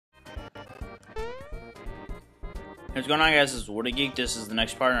What's going on, guys? This is Woody Geek. This is the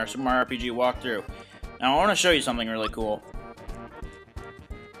next part in our Super Mario RPG walkthrough. Now, I want to show you something really cool.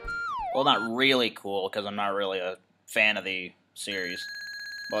 Well, not really cool, because I'm not really a fan of the series.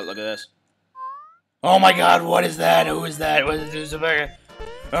 But look at this. Oh my god, what is that? Who is that? What is this? Oh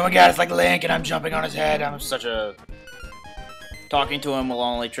my god, it's like Link, and I'm jumping on his head. I'm such a... Talking to him will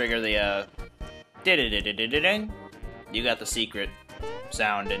only trigger the, ding. You got the secret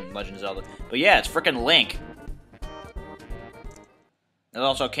sound in Legend of Zelda. But yeah, it's frickin' Link. There's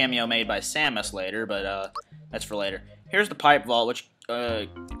also a cameo made by Samus later, but that's for later. Here's the pipe vault, which I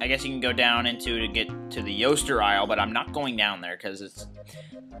guess you can go down into to get to the Yoster Isle, but I'm not going down there because it's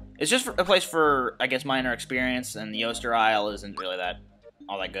just a place for, I guess, minor experience, and the Yoster Isle isn't really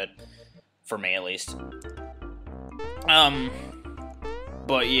all that good for me, at least.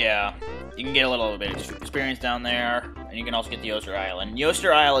 But yeah, you can get a little bit of experience down there, and you can also get the Yoster Isle, and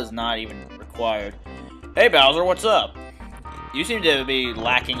Yoster Isle is not even required. Hey Bowser, what's up? You seem to be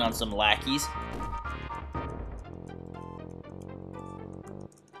lacking on some lackeys.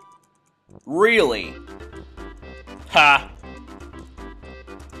 Really? Ha!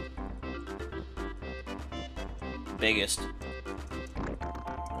 Biggest.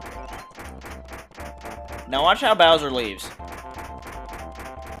 Now watch how Bowser leaves.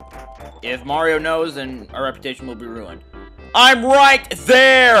 If Mario knows, then our reputation will be ruined. I'm right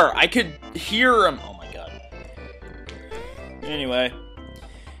there! I could hear him. Oh my god. Anyway.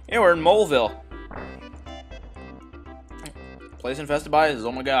 Yeah, we're in Moleville. Place infested by,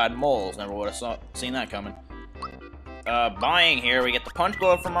 oh my god, moles. Never would have seen that coming. Buying here, we get the punch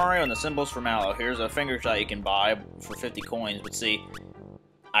glove for Mario and the cymbals for Mallow. Here's a finger shot you can buy for 50 coins, but see,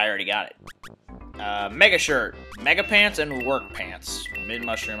 I already got it. Mega shirt, mega pants, and work pants. Mid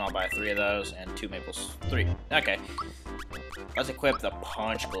mushroom, I'll buy 3 of those, and 2 maples. 3. Okay. Let's equip the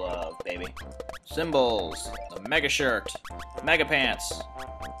punch glove, baby. Cymbals, the mega shirt, mega pants,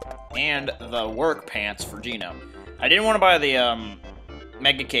 and the work pants for Geno. I didn't want to buy the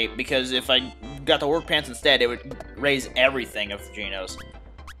mega cape because if I got the work pants instead, it would raise everything of Geno's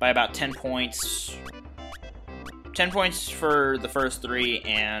by about 10 points. 10 points for the first 3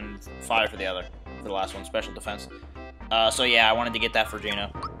 and 5 for the other. For the last one, special defense. So yeah, I wanted to get that for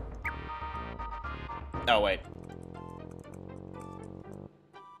Geno. Oh, wait.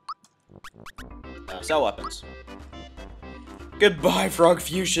 Sell weapons. Goodbye,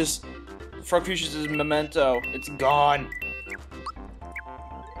 Frogfucius. Frogfucius' memento. It's gone.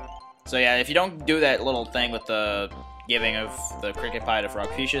 So yeah, if you don't do that little thing with the giving of the cricket pie to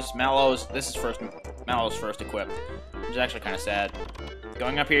Frogfucius, Mallow's first equipped, which is actually kind of sad.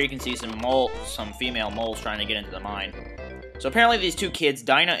 Going up here, you can see some female moles trying to get into the mine. So apparently these 2 kids,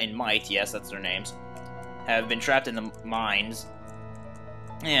 Dinah and Mite, yes, that's their names, have been trapped in the mines.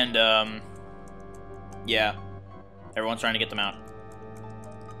 And, yeah, everyone's trying to get them out.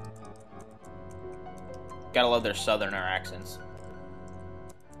 Gotta love their southerner accents.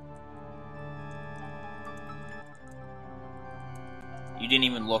 You didn't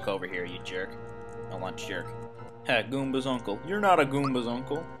even look over here, you jerk. I want jerk. Heh, Goomba's uncle. You're not a Goomba's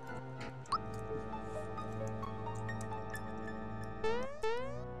uncle.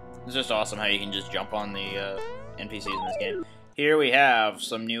 It's just awesome how you can just jump on the NPCs in this game. Here we have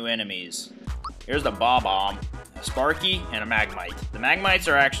some new enemies. Here's the Bob-omb, a Sparky, and a Magmite. The Magmites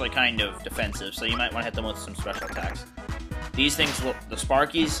are actually kind of defensive, so you might want to hit them with some special attacks. These things, the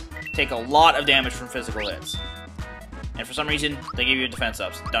Sparkies, take a lot of damage from physical hits. And for some reason, they give you defense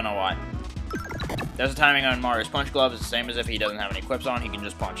ups. Don't know why. There's the timing on Mario's punch glove. It's the same as if he doesn't have any equips on, he can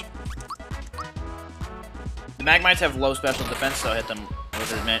just punch. The Magmites have low special defense, so hit them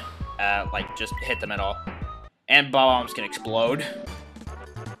with a minute. Like, just hit them at all. And Bob-ombs can explode.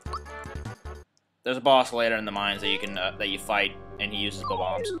 There's a boss later in the mines that you can that you fight, and he uses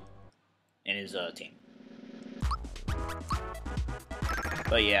Bob-ombs in his team.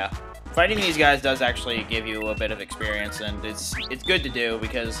 But yeah, fighting these guys does actually give you a bit of experience, and it's good to do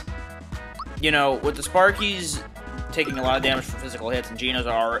because, you know, with the Sparkies taking a lot of damage from physical hits, and Geno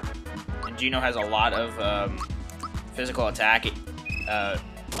has a lot of physical attack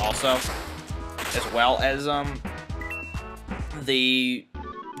also, as well as the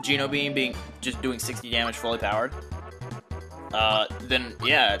Geno Beam being just doing 60 damage fully powered. Then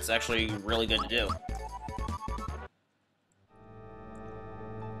yeah, it's actually really good to do.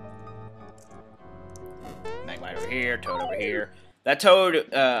 Magmite over here, Toad over here. That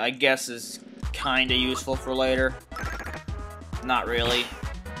Toad, I guess, is kinda useful for later. Not really.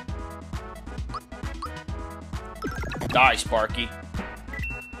 Die, Sparky.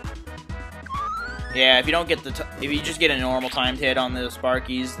 Yeah, if you don't get if you just get a normal timed hit on the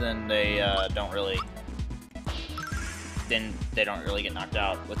Sparkies, then they don't really then they don't really get knocked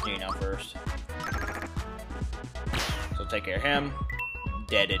out with Geno first. So take care of him.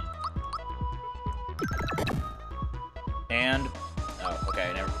 Deaded. And oh, okay,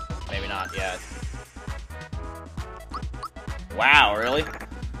 never, maybe not yet. Wow, really?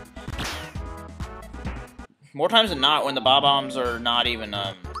 More times than not, when the Bob-ombs are not even,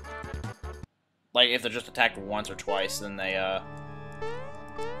 like, if they're just attacked once or twice, then they,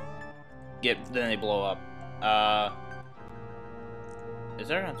 then they blow up. Is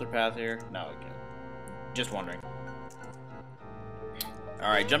there another path here? No, okay. Just wondering.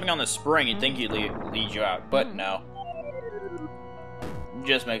 Alright, jumping on the spring, you'd think he'd lead you out, but no.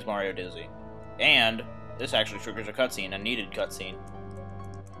 Just makes Mario dizzy. And this actually triggers a cutscene, a needed cutscene.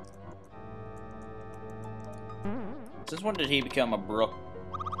 Since when did he become a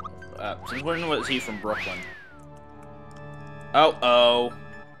since when was he from Brooklyn? Oh.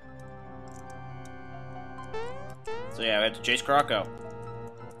 So yeah, we have to chase Croco.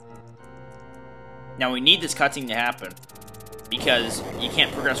 Now we need this cutscene to happen, because you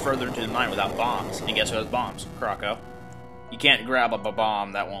can't progress further into the mine without bombs. And guess who has bombs? Croco. You can't grab up a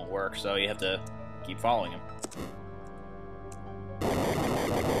bomb, that won't work, so you have to keep following him.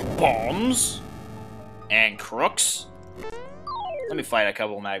 Bombs? And crooks? Let me fight a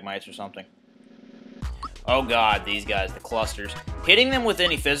couple of Magmites or something. Oh god, these guys, the clusters. Hitting them with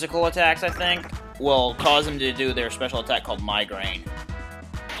any physical attacks, I think, will cause them to do their special attack called Migraine.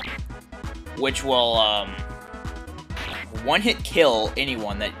 Which will, one-hit kill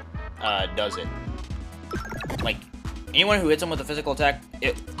anyone that, does it. Like, anyone who hits them with a physical attack,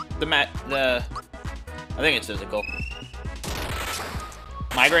 I think it's physical.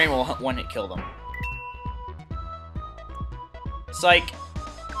 Migraine will one-hit kill them. Psych.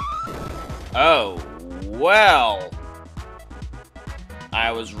 Oh, well.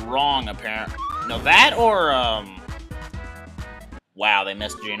 I was wrong, apparently. No, that or, wow, they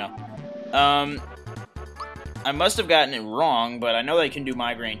missed Geno. I must have gotten it wrong, but I know they can do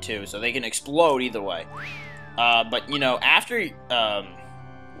Migraine too, so they can explode either way. But, you know, after,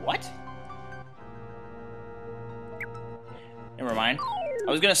 what? Never mind. I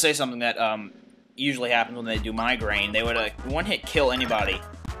was gonna say something that, usually happens when they do Migraine. They would, one-hit kill anybody,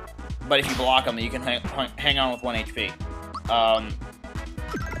 but if you block them, you can hang on with 1 HP.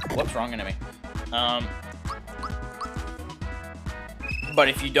 What's wrong to me? But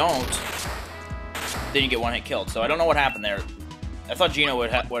if you don't, then you get one-hit killed. So I don't know what happened there. I thought Geno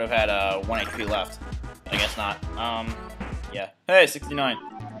would have had 1 HP left. I guess not. Yeah. Hey, 69.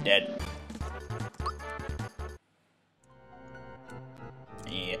 Dead.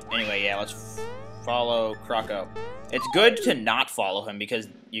 Yeah. Anyway, yeah, let's follow Croco. It's good to not follow him because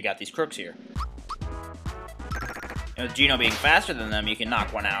you got these crooks here. And with Geno being faster than them, you can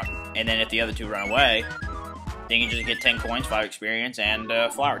knock one out. And then if the other two run away, then you just get 10 coins, 5 experience, and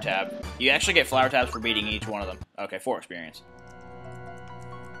Flower Tab. You actually get Flower Tabs for beating each one of them. Okay, 4 experience.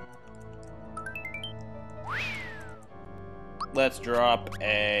 Let's drop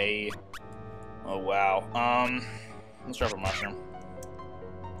a... Oh, wow. Let's drop a mushroom.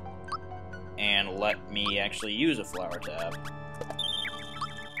 And let me actually use a Flower Tab.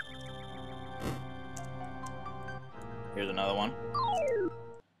 Here's another one.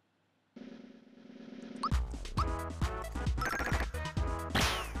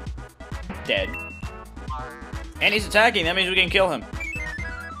 Dead. And he's attacking, that means we can kill him.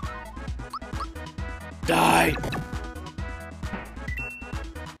 Die!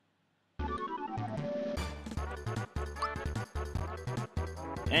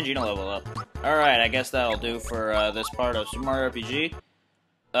 And Geno level up. Alright, I guess that'll do for this part of Super Mario RPG.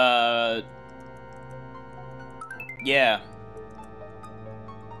 Yeah.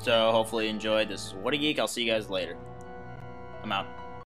 So hopefully you enjoyed this. What a Geek, I'll see you guys later. I'm out.